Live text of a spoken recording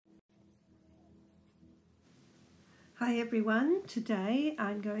Hi everyone, today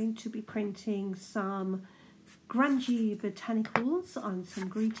I'm going to be printing some grungy botanicals on some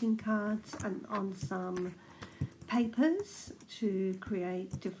greeting cards and on some papers to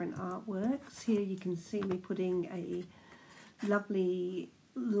create different artworks. Here you can see me putting a lovely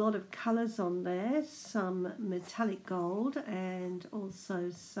lot of colours on there, some metallic gold and also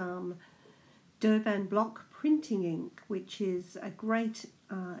some Acrylic Block Printing Ink, which is a great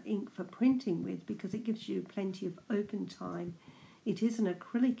ink for printing with because it gives you plenty of open time. It is an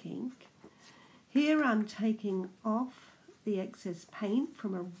acrylic ink. Here I'm taking off the excess paint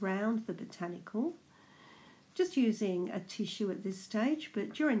from around the botanical, just using a tissue at this stage,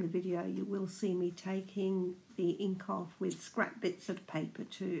 but during the video you will see me taking the ink off with scrap bits of paper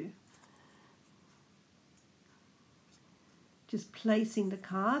too. Just placing the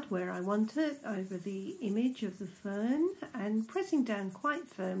card where I want it over the image of the fern and pressing down quite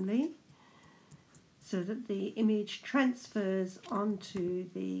firmly so that the image transfers onto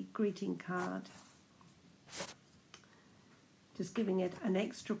the greeting card. Just giving it an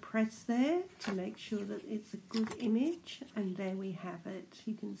extra press there to make sure that it's a good image, and there we have it.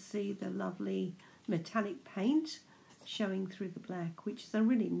 You can see the lovely metallic paint showing through the black, which is a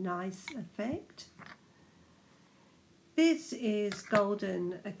really nice effect. This is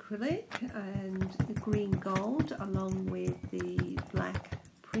golden acrylic and green gold along with the black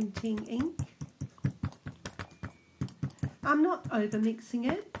printing ink. I'm not over mixing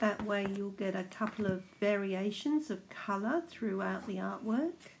it, that way you'll get a couple of variations of colour throughout the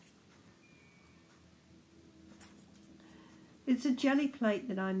artwork. It's a Gelli plate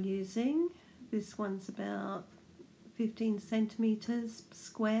that I'm using. This one's about 15 centimetres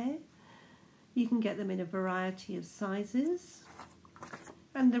square. You can get them in a variety of sizes,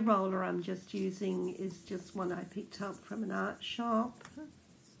 and the roller I'm just using is just one I picked up from an art shop.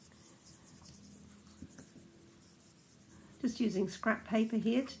 Just using scrap paper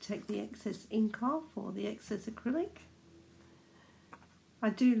here to take the excess ink off or the excess acrylic. I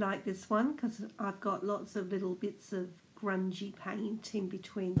do like this one because I've got lots of little bits of grungy paint in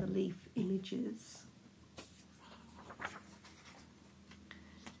between the leaf images.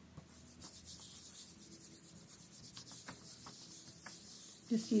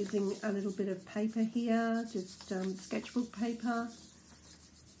 Just using a little bit of paper here, just sketchbook paper.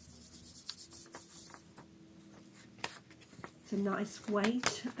 It's a nice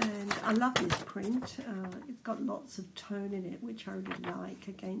weight, and I love this print. It's got lots of tone in it, which I really like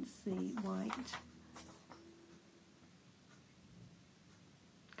against the white.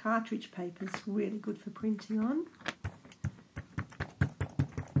 Cartridge paper is really good for printing on.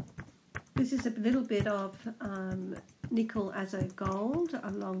 This is a little bit of nickel azo gold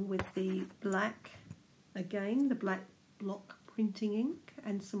along with the black, again the black block printing ink,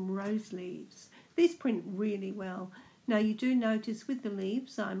 and some rose leaves. These print really well. Now you do notice with the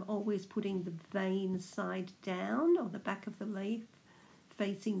leaves I'm always putting the vein side down, or the back of the leaf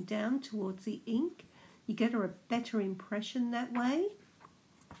facing down towards the ink. You get a better impression that way.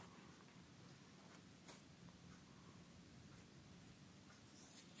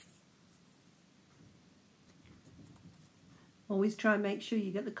 Always try and make sure you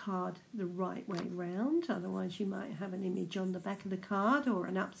get the card the right way round, otherwise you might have an image on the back of the card or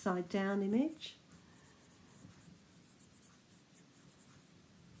an upside down image.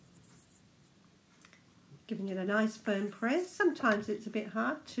 Giving it a nice firm press. Sometimes it's a bit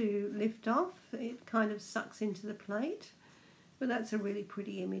hard to lift off, it kind of sucks into the plate, but that's a really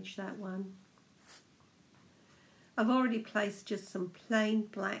pretty image, that one. I've already placed just some plain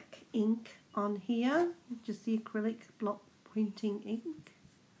black ink on here, just the acrylic block printing ink.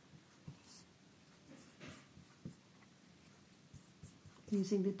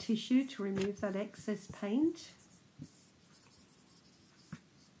 Using the tissue to remove that excess paint.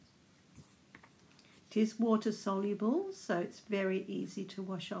 It is water soluble, so it's very easy to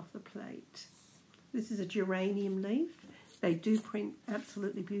wash off the plate. This is a geranium leaf. They do print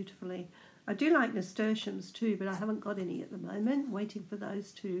absolutely beautifully. I do like nasturtiums too, but I haven't got any at the moment. Waiting for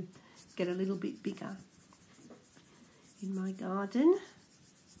those to get a little bit bigger in my garden.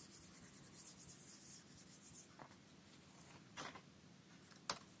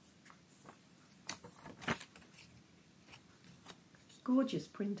 Gorgeous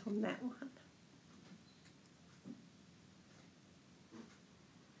print on that one.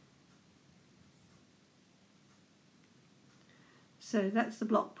 So that's the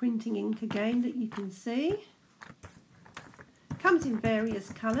block printing ink again that you can see. Comes in various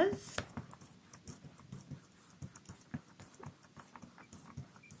colours.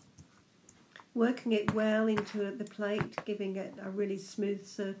 working it well into the plate, giving it a really smooth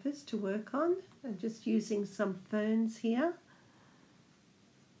surface to work on, and just using some ferns here.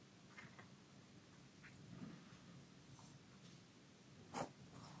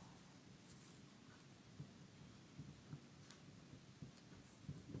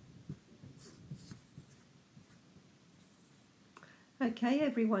 Okay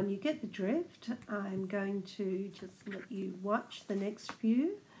everyone, you get the drift. I'm going to just let you watch the next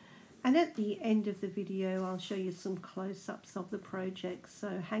few, and at the end of the video I'll show you some close-ups of the project,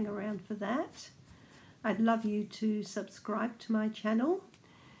 so hang around for that. I'd love you to subscribe to my channel.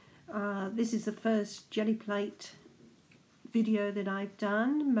 This is the first jelly plate video that I've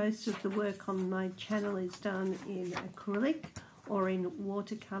done. Most of the work on my channel is done in acrylic or in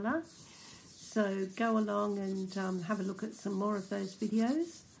watercolour. So go along and have a look at some more of those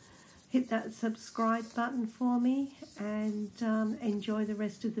videos. Hit that subscribe button for me and enjoy the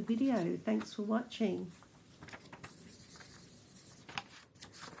rest of the video. Thanks for watching.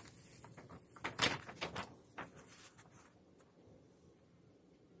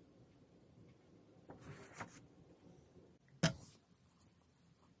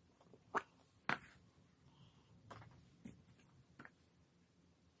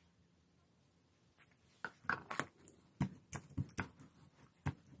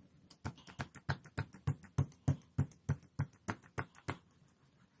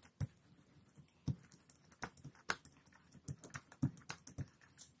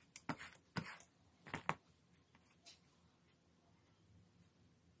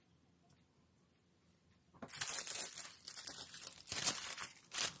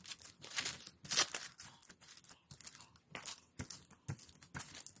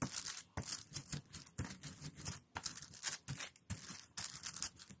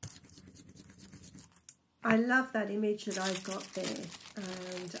 I love that image that I've got there,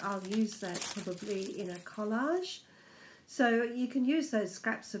 and I'll use that probably in a collage. So you can use those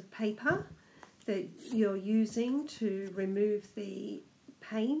scraps of paper that you're using to remove the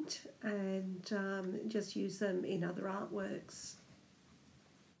paint and just use them in other artworks.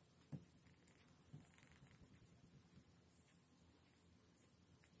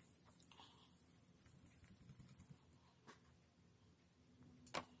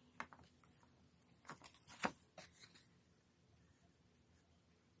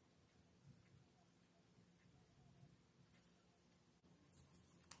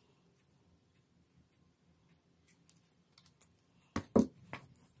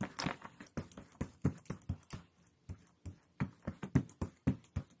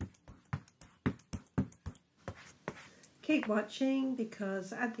 Keep watching,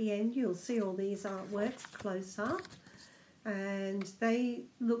 because at the end you'll see all these artworks close up and they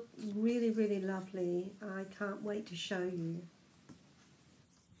look really, really lovely. I can't wait to show you.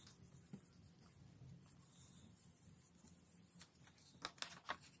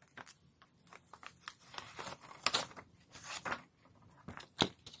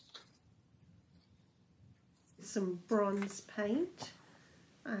 Some bronze paint,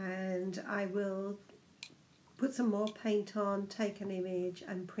 and I will put some more paint on, take an image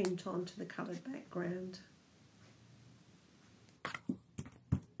and print onto the coloured background.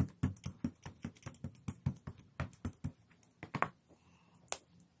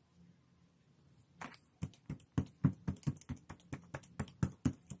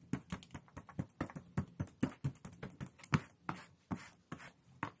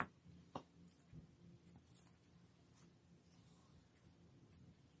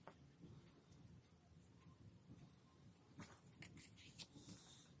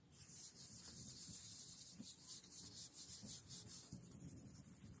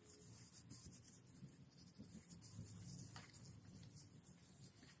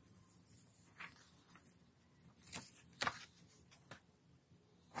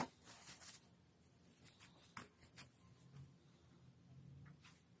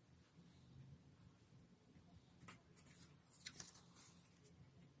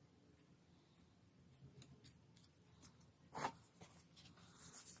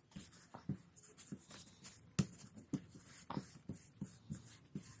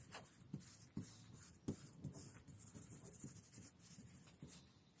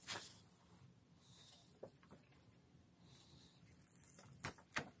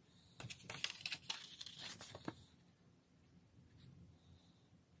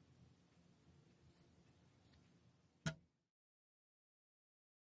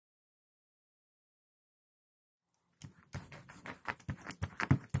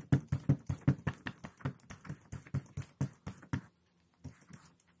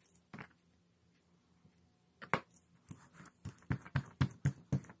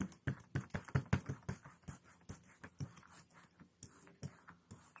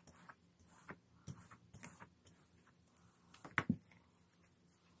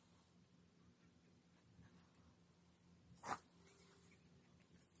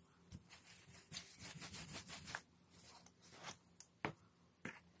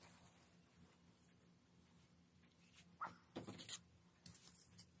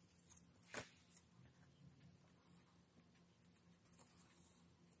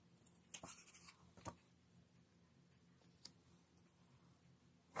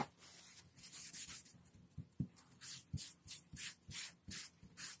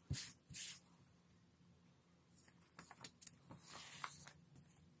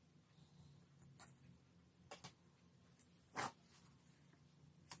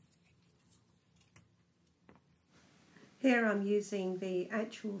 Here I'm using the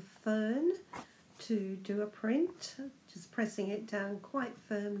actual fern to do a print, just pressing it down quite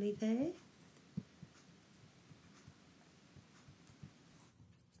firmly there.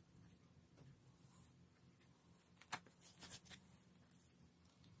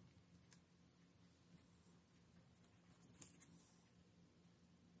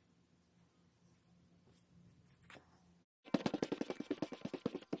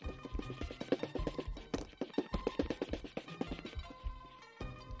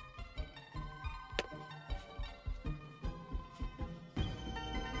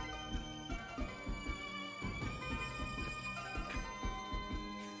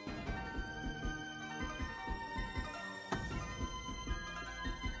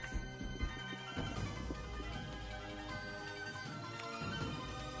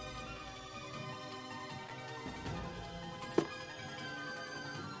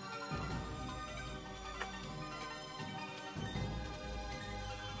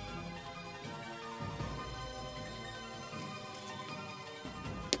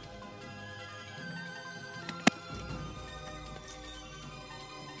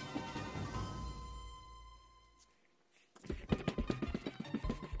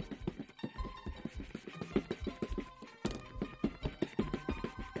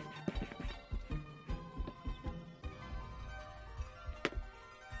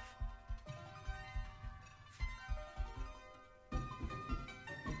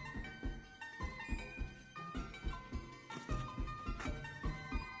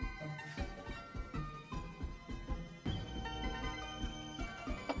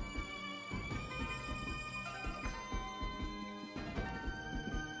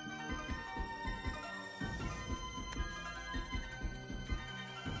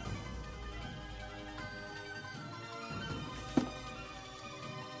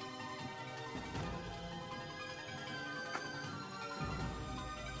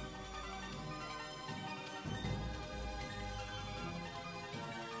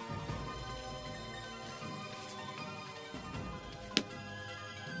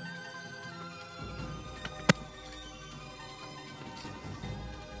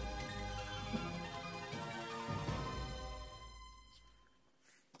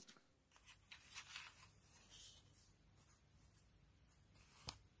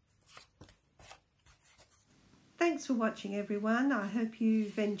 Thanks for watching, everyone. I hope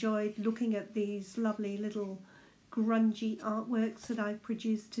you've enjoyed looking at these lovely little grungy artworks that I've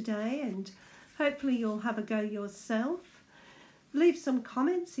produced today, and hopefully you'll have a go yourself. Leave some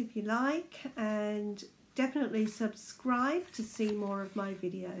comments if you like, and definitely subscribe to see more of my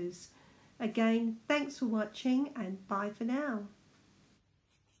videos. Again, thanks for watching, and bye for now.